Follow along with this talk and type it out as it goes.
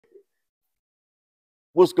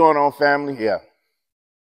What's going on, family? Yeah,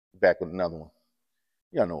 back with another one.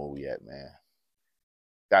 Y'all know where we at, man.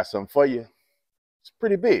 Got something for you. It's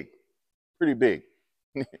pretty big. Pretty big.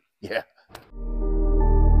 Yeah.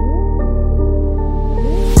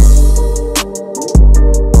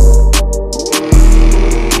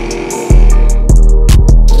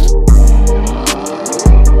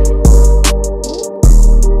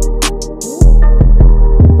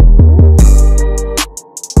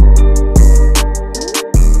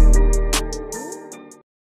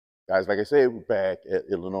 Guys, like I said, we're back at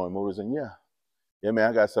Illinois Motors, and yeah, man,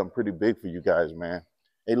 I got something pretty big for you guys, man.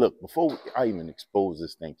 Hey, look, before I even expose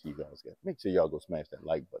this thing to you guys, make sure y'all go smash that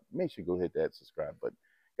like button. Make sure you go hit that subscribe button.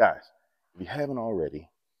 Guys, if you haven't already,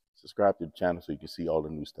 subscribe to the channel so you can see all the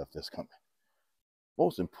new stuff that's coming.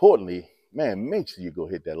 Most importantly, man, make sure you go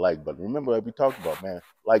hit that like button. Remember, like we talked about, man,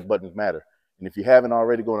 like buttons matter. And if you haven't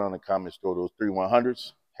already, go down in the comments, throw those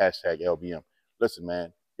 3100s, hashtag LBM. Listen,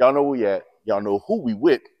 man, y'all know where we at. Y'all know who we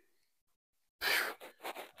with.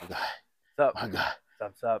 My God. What's up? My God.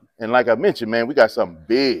 What's up? And like I mentioned, man, we got something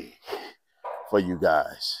big for you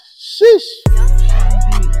guys. Sheesh.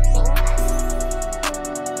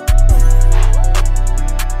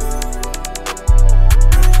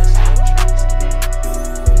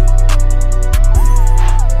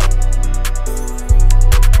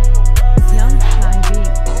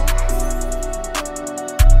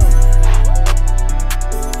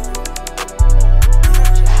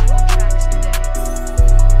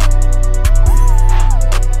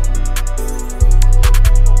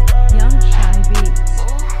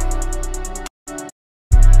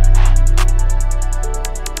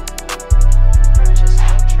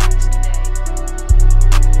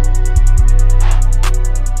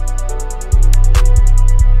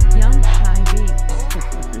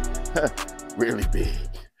 Really big.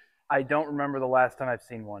 I don't remember the last time I've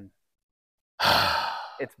seen one.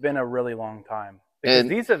 It's been a really long time. Because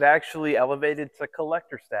these have actually elevated to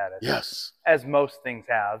collector status. Yes. As most things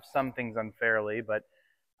have. Some things unfairly, but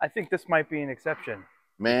I think this might be an exception.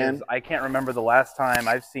 Man. Because I can't remember the last time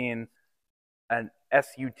I've seen an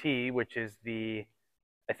SUT, which is the,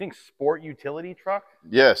 I think, sport utility truck.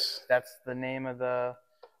 Yes. That's the name of the...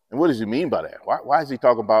 And what does he mean by that? Why is he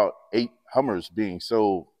talking about 8 Hummers being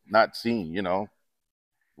so not seen, you know?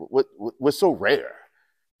 What's so rare?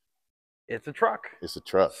 It's a truck. It's a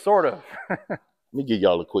truck. Sort of. Let me give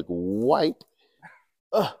y'all a quick wipe.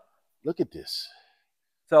 Look at this.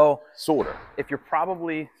 So, sort of. If you're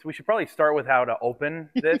probably, so we should probably start with how to open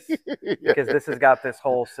this, because this has got this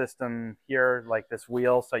whole system here, like this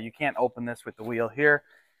wheel. So you can't open this with the wheel here.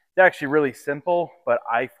 It's actually really simple, but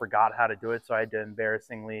I forgot how to do it, so I had to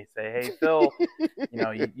embarrassingly say, "Hey, Phil, you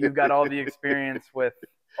know, you've got all the experience with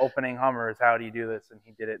opening Hummers. How do you do this?" And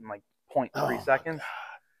he did it in like 0.3 seconds.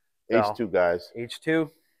 So, H2, guys.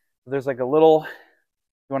 H2. There's like a little.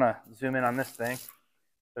 You want to zoom in on this thing?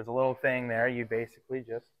 There's a little thing there. You basically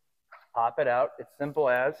just pop it out. It's simple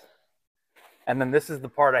as. And then this is the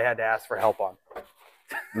part I had to ask for help on.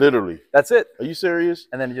 Literally. That's it. Are you serious?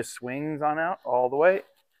 And then it just swings on out all the way.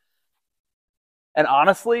 And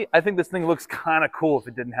honestly, I think this thing looks kind of cool if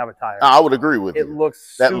it didn't have a tire. I would agree with you. It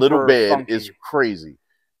looks that super little bed funky. is crazy.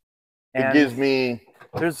 And it gives me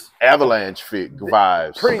there's avalanche fit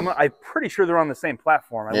vibes. Pretty much, I'm pretty sure they're on the same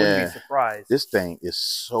platform. I wouldn't be surprised. This thing is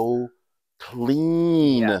so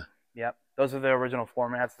clean. Yeah. Yep. Those are the original floor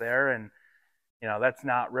mats there, and you know that's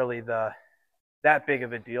not really that big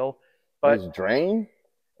of a deal. But this drain,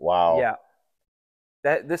 wow. Yeah.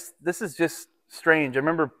 This is just strange. I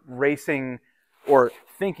remember racing or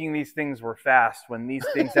thinking these things were fast when these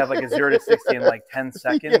things have like a 0 to 60 in like 10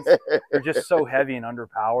 seconds. Yeah. They're just so heavy and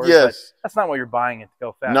underpowered. Yes. That's not what you're buying it to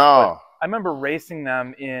go fast. No. But I remember racing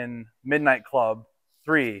them in Midnight Club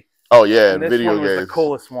 3. Oh, yeah, and this video one was games. the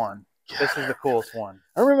coolest one. Yeah. This is the coolest one.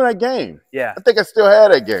 I remember that game. Yeah. I think I still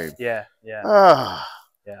had that game. Yeah, yeah.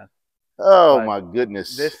 Yeah. Oh, but my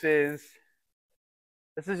goodness. This is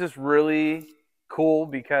just really cool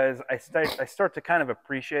because I start to kind of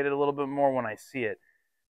appreciate it a little bit more when I see it.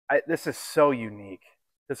 This is so unique.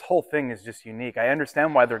 This whole thing is just unique. I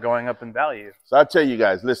understand why they're going up in value. So I tell you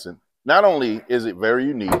guys, listen, not only is it very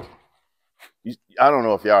unique, I don't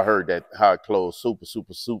know if y'all heard that, how it closed super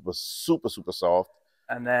soft.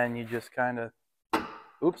 And then you just kind of,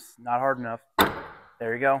 oops, not hard enough.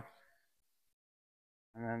 There you go.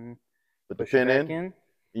 And then put the pin in, and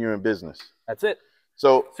you're in business. That's it.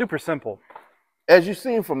 So super simple. As you've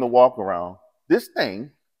seen from the walk around, this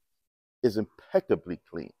thing is impeccably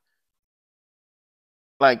clean.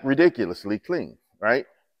 Like ridiculously clean, right?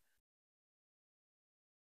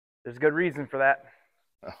 There's good reason for that.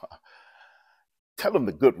 Tell them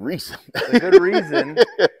the good reason. The good reason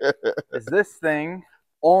is this thing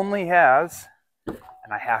only has, and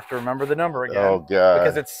I have to remember the number again. Oh, God.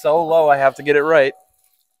 Because it's so low, I have to get it right.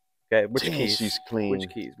 Okay, which Dang, keys? she's clean. Which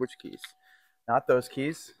keys? Which keys? Not those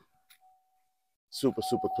keys. Super,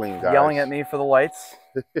 super clean, guys. Yelling at me for the lights.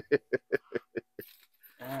 And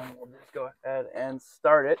we'll just go ahead and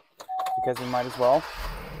start it because we might as well.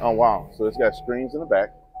 Oh, wow. So it's got screens in the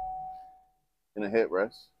back and a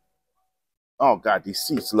headrest. Oh, God, these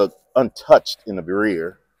seats look untouched in the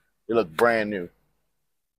rear. They look brand new.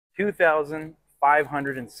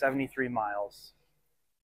 2,573 miles.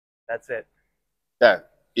 That's it.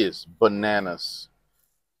 That is bananas.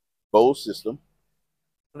 Bose system.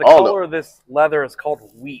 The color of this leather is called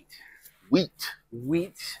wheat. Wheat.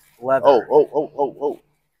 Wheat leather. Oh.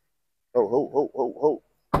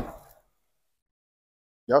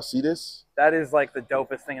 Y'all see this? That is like the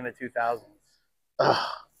dopest thing in the 2000s.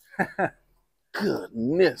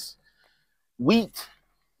 Goodness. Wheat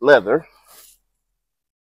leather.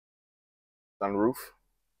 Sunroof.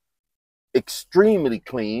 Extremely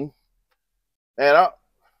clean. And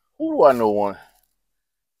who do I know on?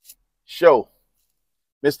 Show.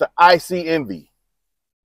 Mr. IC Envy.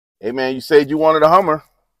 Hey, man, you said you wanted a Hummer.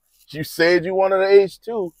 You said you wanted an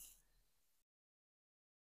H2.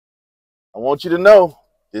 I want you to know,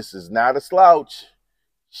 this is not a slouch.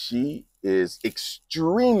 She is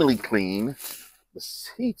extremely clean. The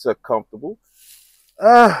seats are comfortable.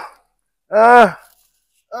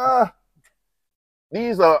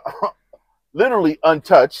 These are literally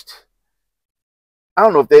untouched. I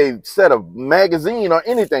don't know if they set a magazine or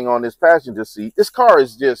anything on this passenger seat. This car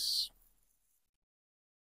is just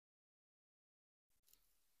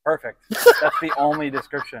perfect. That's the only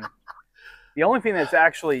description. The only thing that's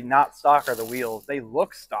actually not stock are the wheels. They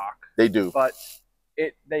look stock. They do. But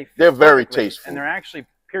they're very tasteful. And they're actually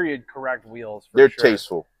period correct wheels. They're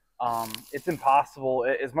tasteful. It's impossible.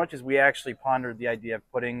 As much as we actually pondered the idea of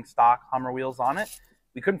putting stock Hummer wheels on it,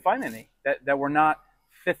 we couldn't find any that were not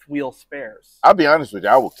fifth wheel spares. I'll be honest with you.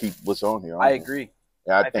 I will keep what's on here. I agree.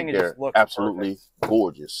 Yeah, I think they're absolutely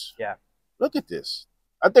gorgeous. Yeah. Look at this.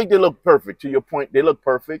 I think they look perfect. To your point, they look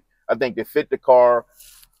perfect. I think they fit the car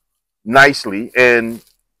nicely and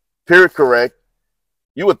period correct.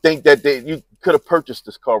 You would think that you could have purchased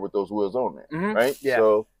this car with those wheels on there, right? Yeah.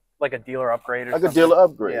 So like a dealer upgrade or like something. a dealer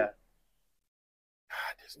upgrade. Yeah.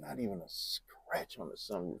 God, there's not even a scratch on the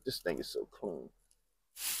sunroof. This thing is so clean.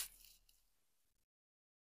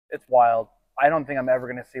 It's wild. I don't think I'm ever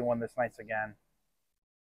going to see one this nice again.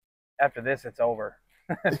 After this, it's over.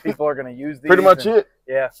 People are going to use these. Pretty much it.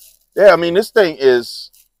 Yeah. Yeah, I mean, this thing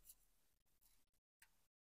is...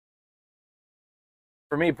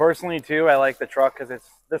 For me personally, too, I like the truck because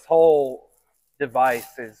this whole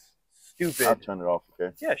device is stupid. I'll turn it off,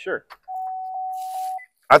 okay? Yeah, sure.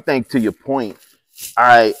 I think, to your point,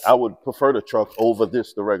 I would prefer the truck over the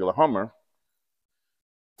regular Hummer.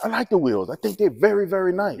 I like the wheels. I think they're very,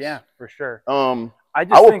 very nice. Yeah, for sure. I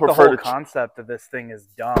just think the whole concept of this thing is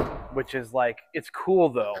dumb, which is like, it's cool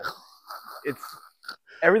though. It's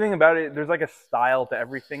everything about it. There's like a style to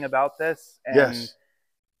everything about this. And yes.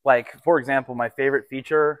 Like, for example, my favorite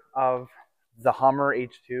feature of the Hummer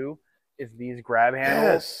H2 is these grab handles.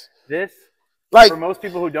 Yes. This, like, for most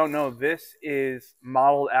people who don't know, this is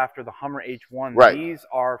modeled after the Hummer H1. Right. These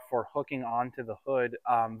are for hooking onto the hood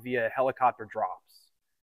via helicopter drops.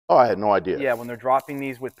 Oh, I had no idea. Yeah, when they're dropping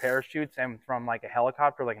these with parachutes and from like a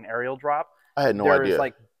helicopter, like an aerial drop. I had no idea. There's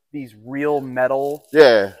like these real metal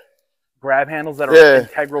grab handles that are an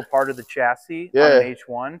integral part of the chassis on an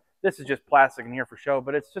H1. This is just plastic in here for show,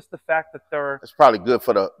 but it's just the fact that they're... It's probably good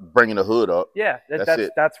for bringing the hood up. Yeah,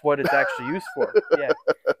 that's what it's actually used for. Yeah,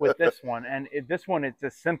 with this one. And this one, it's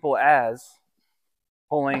as simple as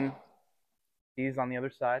pulling these on the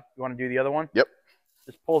other side. You want to do the other one? Yep.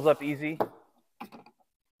 Just pulls up easy.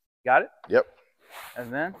 Got it? Yep.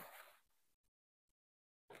 And then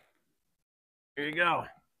here you go.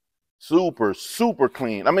 Super, super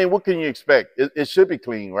clean. I mean, what can you expect? It should be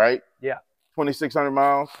clean, right? Yeah. 2,600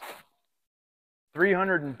 miles.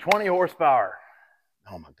 320 horsepower.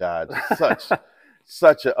 Oh my God.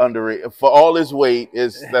 Such an underrated. For all his weight,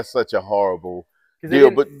 that's such a horrible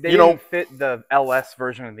deal. But they didn't fit the LS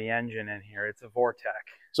version of the engine in here. It's a Vortec.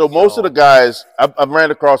 So most of the guys, I've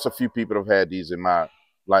ran across a few people that have had these in my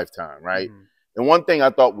lifetime, right? Mm-hmm. And one thing I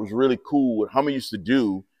thought was really cool, what Hummer used to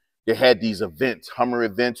do, they had these events, Hummer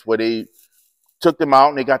events, where they took them out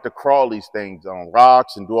and they got to crawl these things on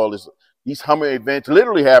rocks and do all this. These Hummer events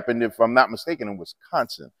literally happened, if I'm not mistaken, in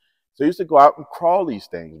Wisconsin. So they used to go out and crawl these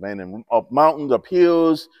things, man, and up mountains, up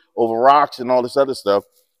hills, over rocks and all this other stuff,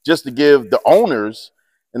 just to give the owners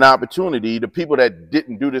an opportunity, the people that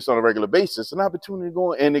didn't do this on a regular basis, an opportunity to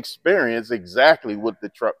go and experience exactly what the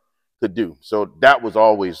truck could do. So that was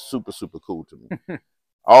always super, super cool to me.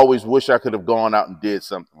 I always wish I could have gone out and did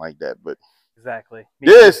something like that, but exactly.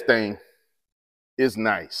 This thing is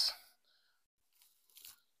nice.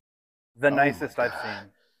 The nicest I've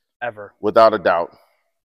seen ever. Without a doubt.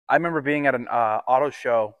 I remember being at an auto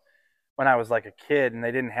show when I was like a kid, and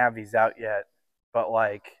they didn't have these out yet. But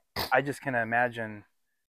like, I just can imagine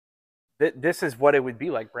that this is what it would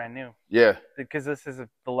be like brand new. Yeah. Because this is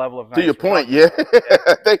the level of. To your point, yeah.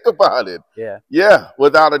 Think about it. Yeah. Yeah,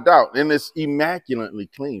 without a doubt, and it's immaculately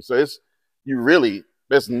clean. So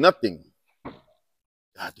there's nothing.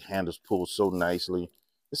 God, the handles pull so nicely.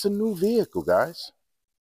 It's a new vehicle, guys.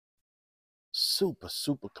 Super,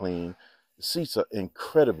 super clean. The seats are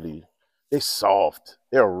they're soft.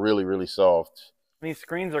 They're really, really soft. These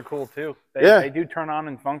screens are cool too. They do turn on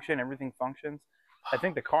and function. Everything functions. I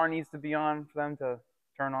think the car needs to be on for them to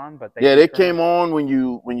turn on, but they came on when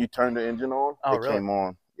you turn the engine on. Oh, they really? came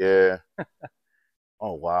on. Yeah.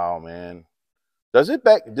 Oh wow, man. Does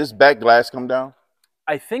this back glass come down?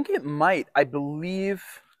 I think it might. I believe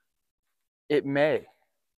it may.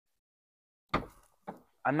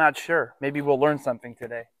 I'm not sure. Maybe we'll learn something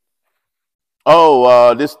today.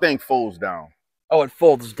 Oh, this thing folds down. Oh, it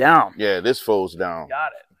folds down. Yeah, this folds down.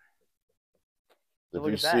 Got it.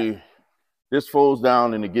 If you see, this folds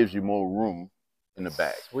down and it gives you more room in the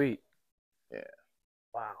back. Sweet. Yeah.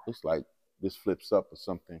 Wow. Looks like this flips up or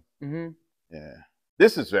something. Mm-hmm. Yeah.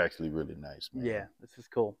 This is actually really nice, man. Yeah, this is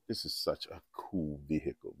cool. This is such a cool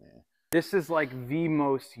vehicle, man. This is like the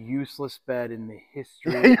most useless bed in the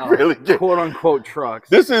history of really quote-unquote trucks.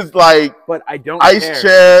 This is like but I don't ice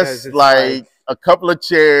chest, like a couple of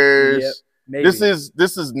chairs. Yep, maybe.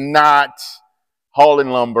 This is not hauling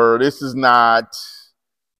lumber. This is not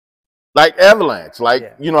like Avalanche.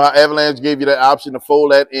 Like, you know how Avalanche gave you that option to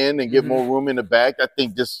fold that in and get more room in the back? I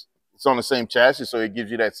think it's on the same chassis, so it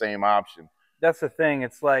gives you that same option. That's the thing.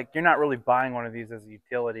 It's like you're not really buying one of these as a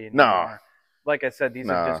utility anymore. No. Like I said, these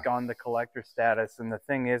have just gone to collector status. And the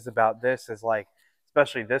thing is about this is like,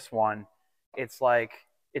 especially this one, it's like,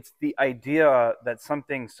 it's the idea that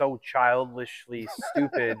something so childishly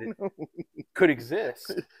stupid could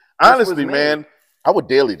exist. Honestly, man, I would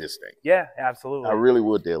daily this thing. Yeah, absolutely. I really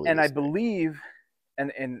would daily and this I thing. believe,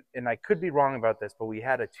 and I could be wrong about this, but we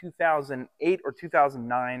had a 2008 or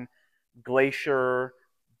 2009 Glacier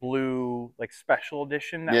blue like special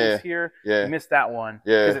edition that was here. Yeah. I missed that one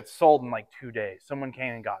because it sold in like 2 days. Someone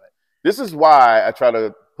came and got it. This is why I try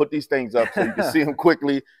to put these things up so you can see them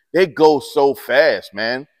quickly. They go so fast,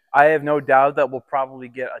 man. I have no doubt that we'll probably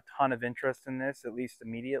get a ton of interest in this, at least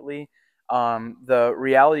immediately. The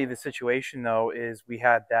reality of the situation, though, is we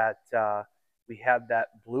had that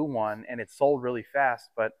blue one, and it sold really fast.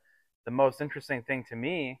 But the most interesting thing to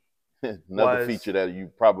me, another feature that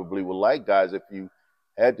you probably would like, guys, if you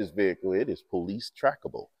had this vehicle, it is police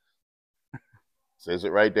trackable. Says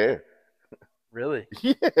it right there. Really?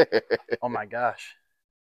 Yeah. Oh my gosh.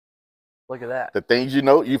 Look at that. The things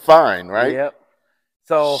you find, right? Yep.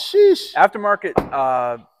 So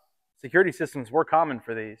aftermarket security systems were common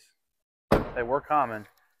for these. They were common.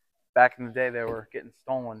 Back in the day they were getting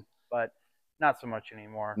stolen, but not so much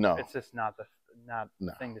anymore. No. It's just not the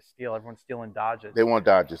thing to steal. Everyone's stealing Dodges. They want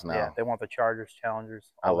Dodges now. Yeah, they want the Chargers,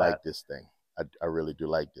 Challengers. I like this thing. I really do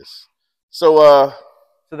like this. So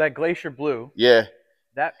that Glacier Blue. Yeah.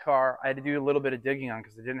 That car, I had to do a little bit of digging on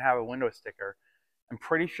because it didn't have a window sticker. I'm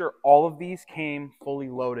pretty sure all of these came fully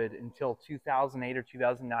loaded until 2008 or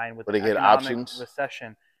 2009 with the economic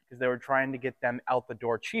recession because they were trying to get them out the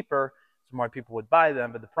door cheaper so more people would buy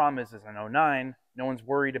them. But the problem is in 2009, no one's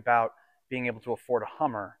worried about being able to afford a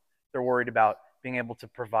Hummer. They're worried about being able to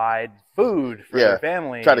provide food for their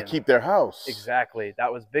family. Try to keep their house. Exactly.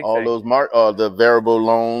 That was big. All thing. those the variable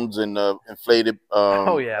loans and the inflated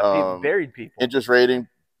buried people. Interest rating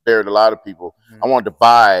buried a lot of people. I wanted to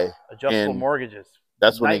buy adjustable mortgages.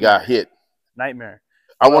 That's when they got hit. Nightmare.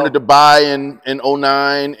 I wanted to buy in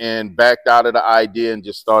 2009 and backed out of the idea and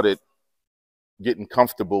just started getting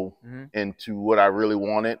comfortable into what I really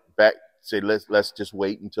wanted. Let's just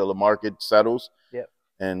wait until the market settles. Yep.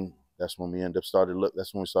 And that's when we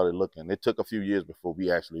that's when we started looking. It took a few years before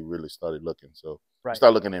we actually really started looking. So we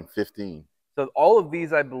started looking in 2015. So all of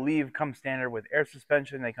these, I believe, come standard with air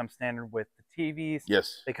suspension. They come standard with the TVs.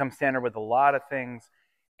 Yes. They come standard with a lot of things.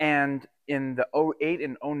 And in the 2008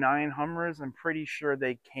 and 2009 Hummers, I'm pretty sure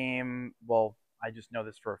they came, well, I just know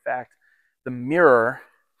this for a fact, the mirror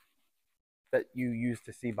that you used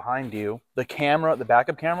to see behind you, the camera, the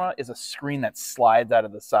backup camera, is a screen that slides out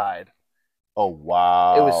of the side. Oh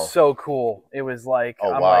wow! It was so cool. It was like,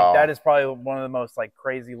 Oh I'm wow! like, that is probably one of the most like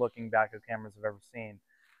crazy looking backup cameras I've ever seen,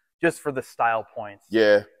 just for the style points.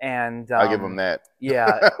 Yeah, and I give them that.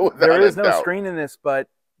 Yeah, there is no screen in this, but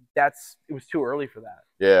it was too early for that.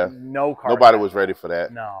 Yeah, no car. Nobody was ready for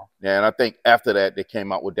that. No. Yeah, and I think after that they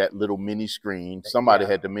came out with that little mini screen. Somebody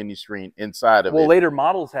had the mini screen inside of it. Well, later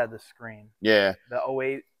models had the screen. Yeah. The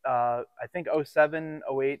 08, I think 07,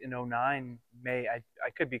 08, and 09 I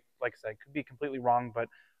could be, like I said, could be completely wrong, but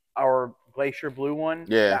our Glacier Blue one,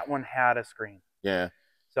 that one had a screen. Yeah.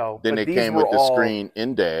 So then they came with the screen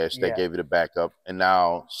in dash that gave it a backup, and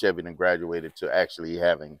now Chevy then graduated to actually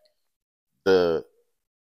having the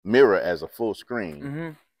mirror as a full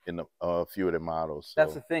screen in a few of the models. So.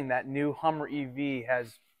 That's the thing. That new Hummer EV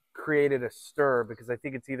has created a stir, because I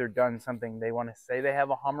think it's either done something they want to say they have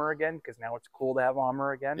a Hummer again, because now it's cool to have a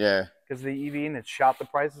Hummer again. Yeah. Because of the EV, and it's shot the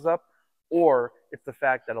prices up. Or it's the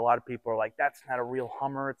fact that a lot of people are like, that's not a real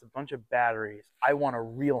Hummer. It's a bunch of batteries. I want a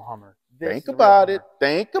real Hummer. Think about it.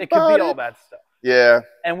 Think about it. It could be all that stuff. Yeah.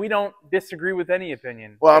 And we don't disagree with any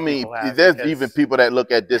opinion. Well, I mean, there's even people that look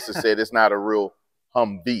at this and say it's not a real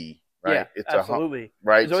Humvee, right? Yeah, it's absolutely.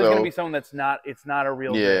 Right. There's always going to be someone that's not. It's not a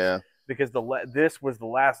real. Yeah. Disc, because this was the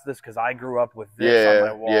last disc, because I grew up with this on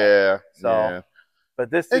my wall. Yeah. So, yeah. But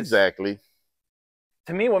this is exactly.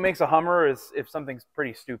 To me, what makes a Hummer is if something's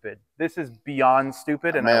pretty stupid. This is beyond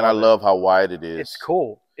stupid, and man, I love how wide it is. It's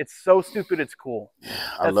cool. It's so stupid. It's cool. Yeah,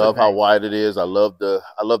 I love how wide it is. I love the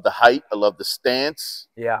height. I love the stance.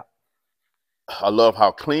 Yeah. I love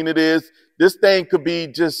how clean it is. This thing could be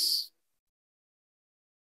just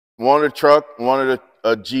one of the truck, one of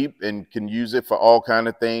a Jeep, and can use it for all kind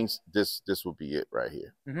of things. This would be it right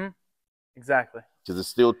here. Mm-hmm. Exactly. Because it's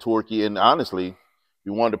still torquey, and honestly, if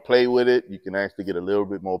you want to play with it, you can actually get a little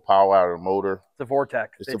bit more power out of the motor. It's a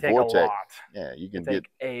Vortex. It's a Vortex. A lot. Yeah, you can get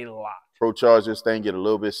a lot. Pro charge this thing, get a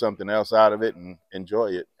little bit something else out of it, and enjoy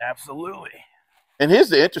it. Absolutely. And here's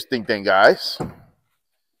the interesting thing, guys.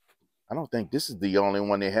 I don't think this is the only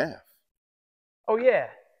one they have. Oh, yeah.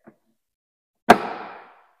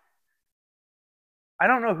 I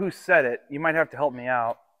don't know who said it. You might have to help me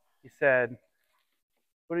out. He said,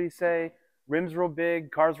 what did he say? Rims real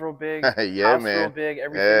big, cars real big, yeah, house man. real big,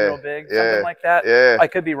 everything real big, something like that. Yeah. I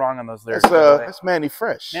could be wrong on those lyrics. That's Manny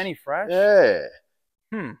Fresh. Manny Fresh? Yeah.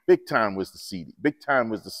 Hmm. Big Time was the CD. Big Time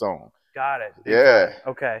was the song. Got it. Big Time.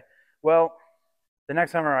 Okay. Well, the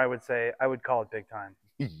next Hummer, I would call it Big Time.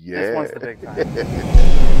 Yeah. This one's the Big Time.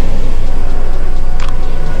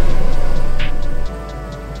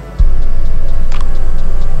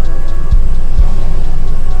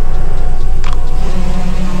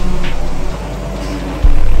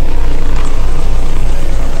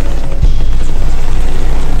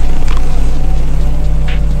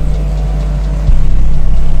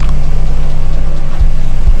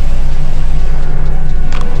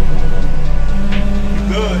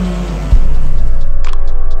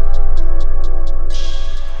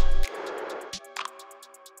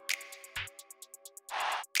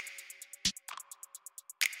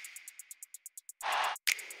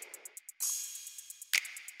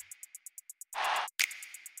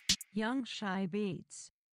 Young Shy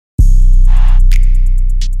Beats.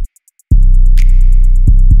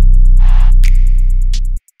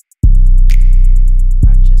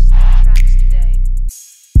 Purchase all tracks today.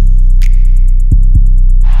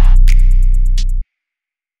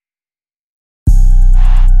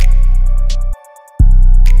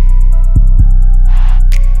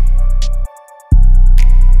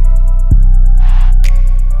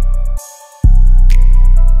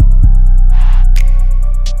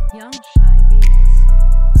 Young Shy Beats.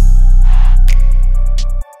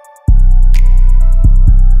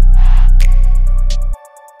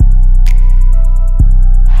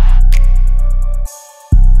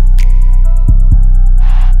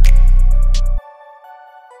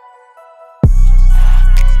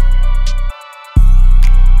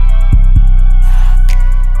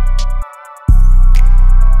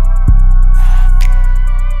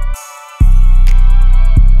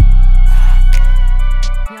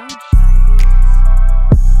 Young Shy Beats.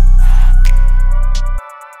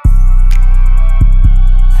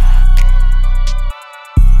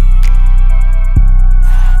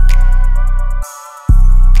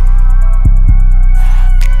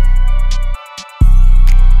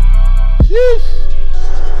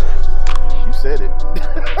 You said it.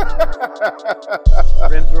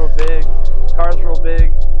 Rims real big, cars real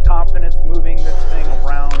big, confidence moving this thing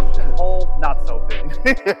around the hole, not so big.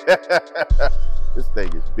 This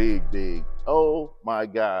thing is big, big. Oh my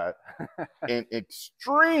God. And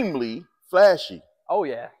extremely flashy. Oh,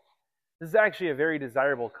 yeah. This is actually a very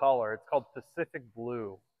desirable color. It's called Pacific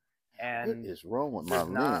Blue. What And is wrong with my there's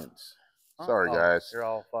not- lens? Sorry, guys. You're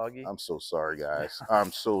all foggy. I'm so sorry, guys.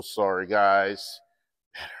 I'm so sorry, guys.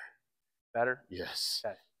 Better? Yes.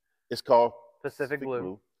 Okay. It's called Pacific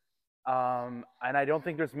Blue. And I don't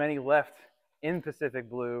think there's many left in Pacific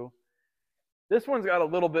Blue. This one's got a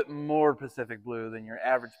little bit more Pacific Blue than your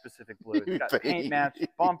average Pacific Blue. It's got paint matched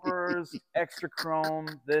bumpers, extra chrome.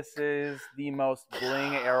 This is the most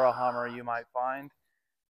bling era Hummer you might find.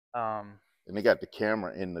 And they got the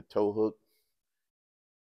camera in the tow hook.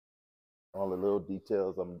 All the little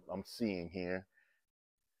details I'm seeing here.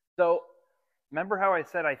 So, remember how I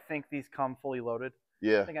said I think these come fully loaded?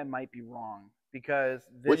 Yeah. I think I might be wrong because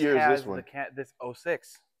this What year has is this one? this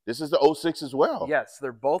 06. This is the 06 as well. Yes,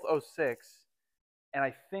 they're both 06. And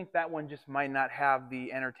I think that one just might not have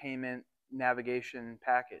the entertainment navigation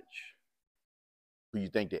package. Do you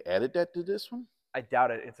think they added that to this one? I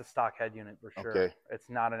doubt it. It's a stock head unit for sure. Okay. It's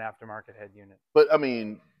not an aftermarket head unit. But I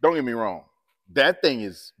mean, don't get me wrong. That thing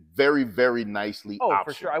is very, very nicely optioned.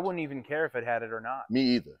 For sure. I wouldn't even care if it had it or not. Me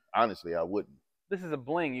either. Honestly, I wouldn't. This is a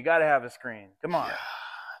bling. You got to have a screen. Come on.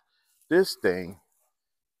 This thing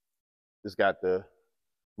has got the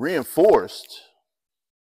reinforced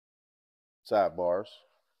sidebars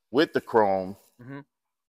with the chrome. Mhm.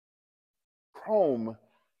 Chrome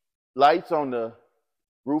lights on the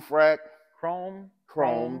roof rack. Chromed.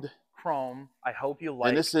 I hope you like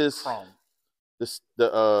And this is chrome. what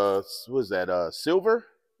is that? Silver?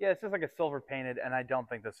 Yeah, it's just like a silver painted, and I don't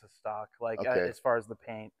think this is stock. Like Okay. as far as the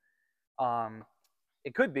paint,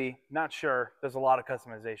 it could be. Not sure. There's a lot of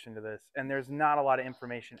customization to this, and there's not a lot of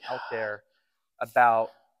information out there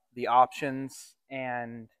about the options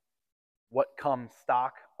and what comes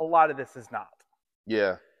stock. A lot of this is not.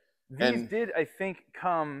 Yeah. These did, I think,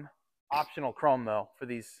 come optional chrome though for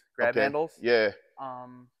these grab handles. Yeah.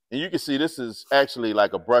 And you can see this is actually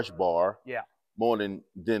like a brush bar. Yeah. More than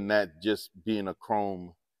that just being a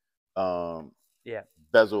chrome yeah.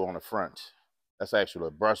 bezel on the front. That's actually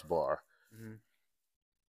a brush bar. Mm-hmm.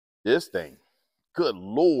 This thing, good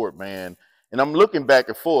Lord, man. And I'm looking back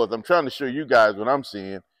and forth. I'm trying to show you guys what I'm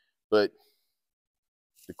seeing, but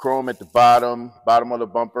the chrome at the bottom of the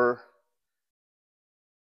bumper,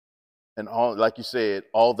 and all, like you said,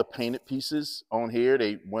 all the painted pieces on here,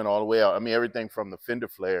 they went all the way out. I mean, everything from the fender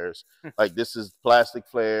flares, like this is plastic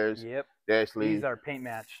flares. Yep. Dash lead. These are paint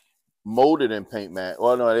matched. Molded and paint matched.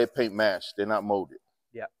 Well, no, they're paint matched. They're not molded.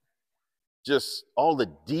 Yep. Just all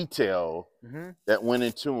the detail that went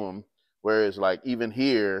into them. Whereas, like, even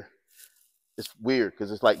here, it's weird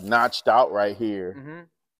because it's like notched out right here.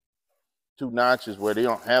 2 notches where they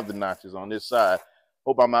don't have the notches on this side.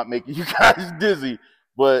 Hope I'm not making you guys dizzy,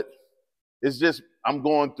 but it's just I'm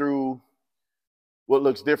going through what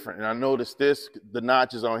looks different. And I noticed the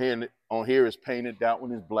notches on here, and on here is painted. That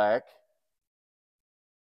one is black.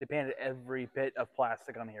 They painted every bit of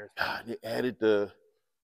plastic on here. They added the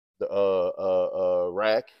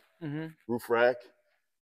rack, roof rack.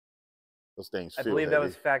 Those things feel I believe heavy. that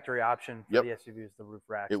was factory option for the SUVs, the roof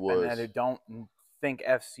racks. It was. And I don't think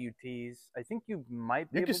FSUTs. I think you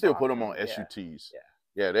might be You able can to still put them option on them. SUTs. Yeah.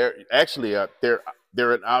 Yeah, they're actually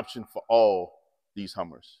they're an option for all these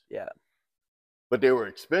Hummers. Yeah. But they were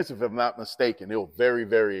expensive, if I'm not mistaken. They were very,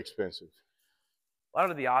 very expensive. A lot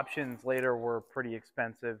of the options later were pretty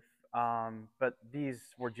expensive, but these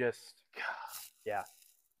were just, yeah,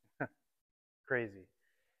 crazy.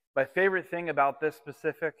 My favorite thing about this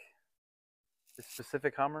specific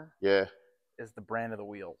Hummer, is the brand of the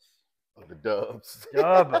wheels. Oh, the Dubs.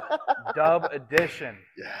 Dub edition.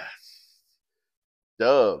 Yes.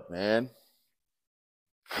 Dub, man.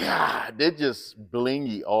 God, they're just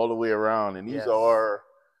blingy all the way around, and these are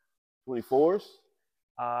 24s.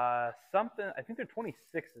 Something. I think they're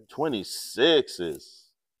 26s. 26s.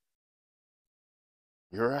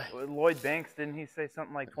 You're right. Lloyd Banks, didn't he say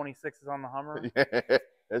something like 26s on the Hummer? Yeah,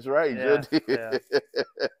 that's right. Yes,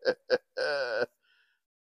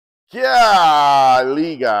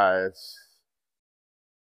 Golly, guys.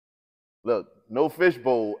 Look, no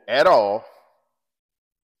fishbowl at all.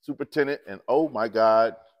 Superintendent, and oh my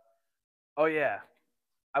God. Oh yeah,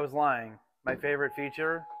 I was lying. My favorite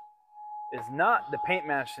feature is not the paint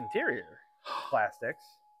matched interior plastics.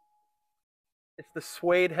 It's the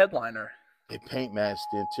suede headliner. They paint matched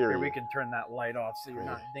the interior. Here, we can turn that light off so you're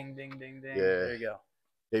not ding, ding, ding, ding. Yeah. There you go.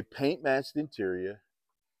 They paint matched the interior.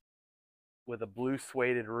 With a blue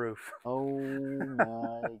suede roof. Oh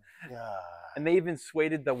my God. And they even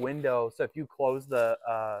sueded the window. So if you close the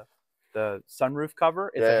sunroof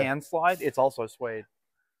cover, it's a hand slide. It's also suede.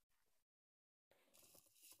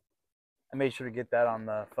 I made sure to get that on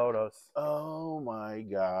the photos. Oh my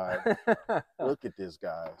God. Look at this,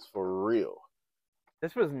 guys, for real.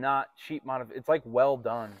 This was not cheap It's like well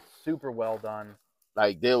done, super well done.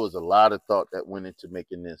 Like there was a lot of thought that went into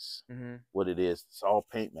making this Mm-hmm. what it is. It's all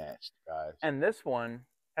paint matched, guys. And this one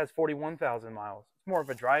has 41,000 miles. It's more of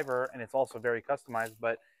a driver, and it's also very customized.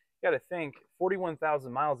 But you got to think,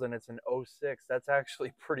 41,000 miles, and it's an 06. That's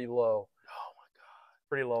actually pretty low. Oh my God.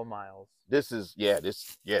 Pretty low miles. This is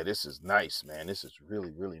this is nice, man. This is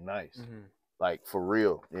really, really nice. Mm-hmm. Like for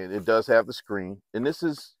real. And it does have the screen. And this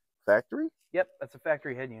is factory? Yep, that's a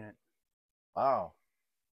factory head unit. Wow.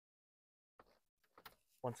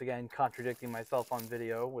 Once again, contradicting myself on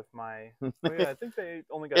video with my. Oh yeah, I think they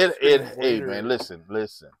only got. Hey man, listen.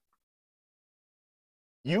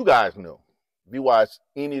 You guys know, if you watch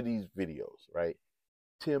any of these videos, right?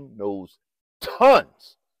 Tim knows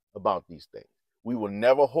tons about these things. We will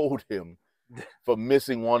never hold him for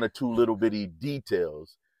missing one or two little bitty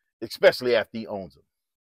details, especially after he owns them.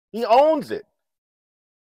 He owns it.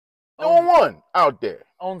 No one out there.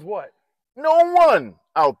 Owns what? No one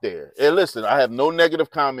out there. And listen, I have no negative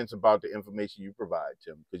comments about the information you provide,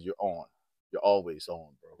 Tim, because you're on. You're always on,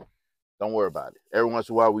 bro. Don't worry about it. Every once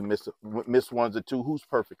in a while, we miss ones or two. Who's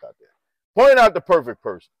perfect out there? Point out the perfect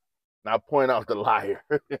person. Now point out the liar.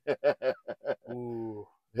 Ooh.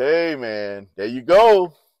 Hey, man. There you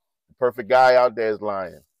go. The perfect guy out there is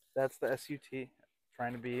lying. That's the SUT.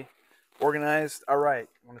 Trying to be organized. All right.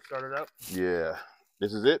 Want to start it up? Yeah.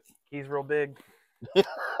 This is it? Key's real big.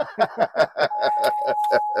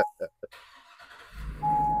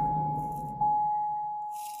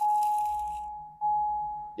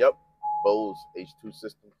 Yep. Bose H2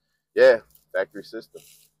 system. Yeah. Factory system.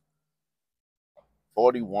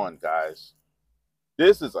 41, guys.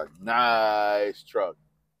 This is a nice truck.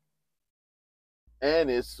 And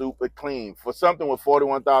it's super clean. For something with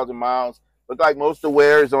 41,000 miles, look like most of the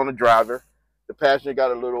wear is on the driver. The passenger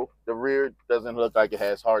got a little, the rear doesn't look like it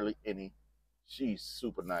has hardly any. She's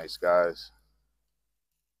super nice, guys.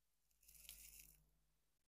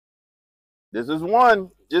 This is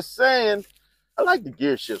one, just saying. I like the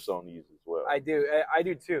gear shifts on these as well. I do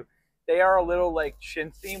too. They are a little like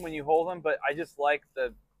chintzy when you hold them, but I just like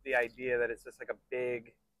the idea that it's just like a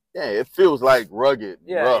big. Yeah, it feels like rugged,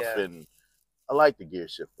 rough, yeah. and I like the gear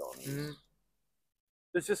shift on these. Mm-hmm.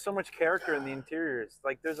 There's just so much character in the interiors.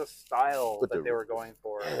 Like there's a style that they were going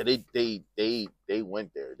for. Yeah, they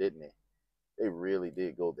went there, didn't they? They really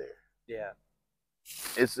did go there. Yeah.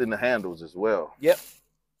 It's in the handles as well. Yep.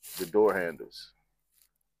 The door handles.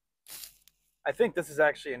 I think this is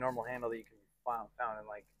actually a normal handle that you can found in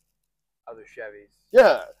like other Chevys.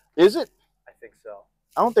 Yeah. Is it? I think so.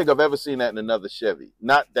 I don't think I've ever seen that in another Chevy.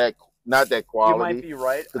 Not that quality. You might be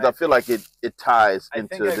right. Because I feel like it ties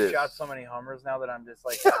into this. I think I've shot so many Hummers now that I'm just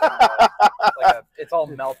like, it's all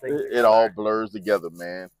melting. It all blurs together,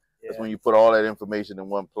 man. Yeah. That's when you put all that information in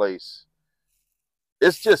one place.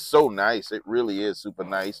 It's just so nice. It really is super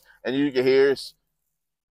nice. And you can hear it's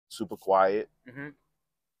super quiet. Mm-hmm.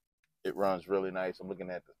 It runs really nice. I'm looking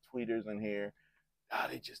at the tweeters in here. God,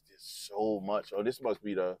 they just did so much. Oh, this must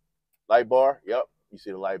be the light bar. Yep. You see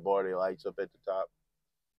the light bar, they lights up at the top.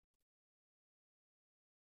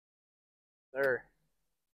 There.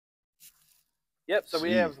 Yep, so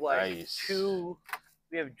we have like nice.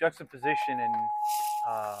 we have juxtaposition in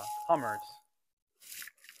Hummers.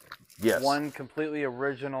 Yes. One completely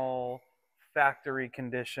original factory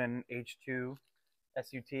condition H2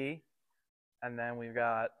 SUT, and then we've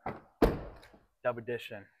got Dub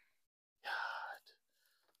Edition. God.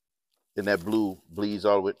 And that blue bleeds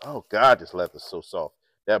all the way. Oh God, this leather is so soft.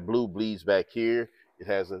 That blue bleeds back here. It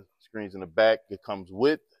has a screens in the back. It comes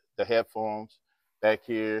with the headphones back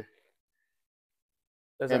here.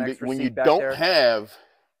 There's and an extra when seat you back don't there. have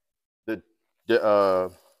the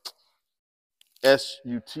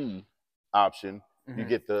SUT option, mm-hmm. you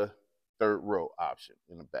get the third row option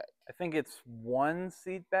in the back. I think it's one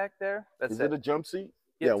seat back there. That's Is it a jump seat?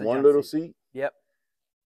 Yeah, one little seat. Yep.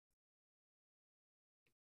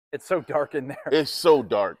 It's so dark in there. It's so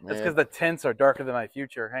dark, man. It's because the tints are darker than my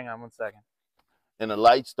future. Hang on one second. And the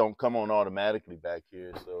lights don't come on automatically back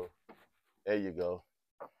here, so there you go.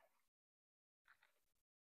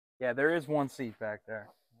 Yeah, there is one seat back there.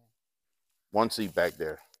 One seat back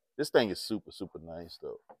there. This thing is super, super nice,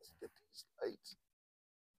 though. Let's get these lights.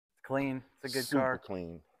 It's clean. It's a good super car.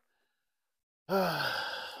 Clean.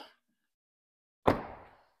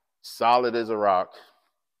 Solid as a rock.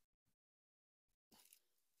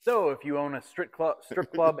 So, if you own a strip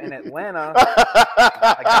club in Atlanta,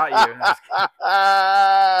 I got you.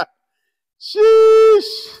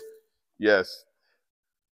 Sheesh. Yes.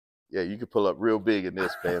 Yeah, you can pull up real big in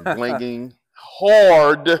this, man. Blinging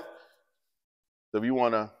hard. So if you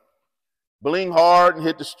want to bling hard and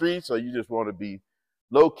hit the streets, or you just want to be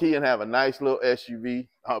low key and have a nice little SUV,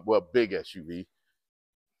 well, big SUV,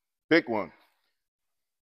 big one,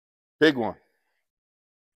 big one.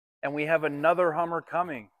 And we have another Hummer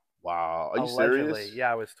coming. Wow, are you Allegedly. serious?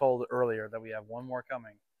 Yeah, I was told earlier that we have one more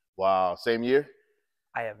coming. Wow, same year?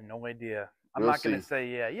 I have no idea. I'm We'll not going to see. say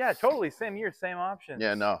yeah. Yeah, totally. Same year, same options.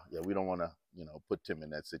 Yeah, no, yeah, we don't want to, you know, put Tim in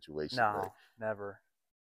that situation. No, But, never.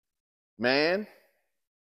 man,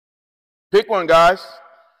 pick one, guys.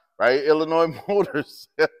 Right, Illinois Motors,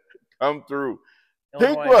 come through. Pick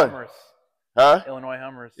Illinois one. Hummers. Huh? Illinois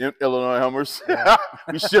Hummers. Illinois Hummers. Yeah.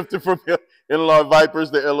 We shifted from Illinois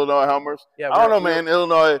Vipers to Illinois Hummers. Yeah, I don't know, man.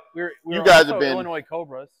 Illinois, you guys have been Illinois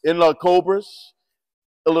Cobras. Illinois Cobras,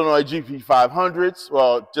 Illinois GP 500s.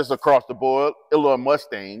 Well, just across the board, Illinois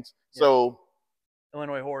Mustangs. Yeah. So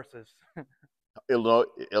Illinois horses.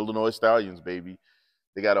 Illinois Stallions, baby.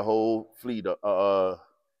 They got a whole fleet of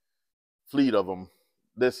them.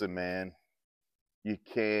 Listen, man, you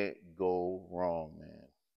can't go wrong, man,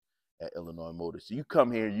 at Illinois Motors. You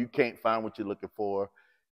come here, you can't find what you're looking for.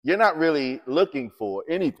 You're not really looking for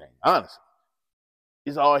anything, honestly.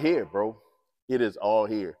 It's all here, bro. It is all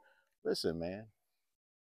here. Listen, man.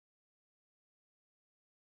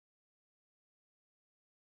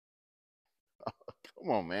 Come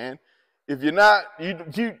on, man. If you're not,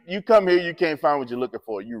 you come here, you can't find what you're looking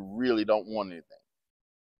for. You really don't want anything.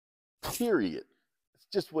 Period. It's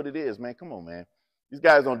just what it is, man. Come on, man. These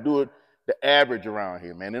guys don't do it the average around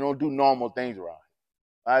here, man. They don't do normal things around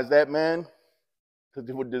here. Why is that, man? Because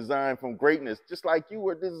they were designed from greatness, just like you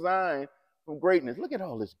were designed from greatness. Look at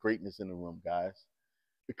all this greatness in the room, guys.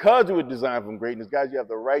 Because we were designed from greatness, guys, you have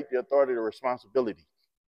the right, the authority, the responsibility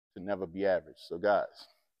to never be average. So, guys,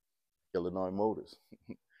 Illinois Motors,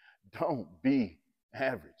 don't be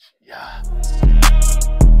average. Yeah.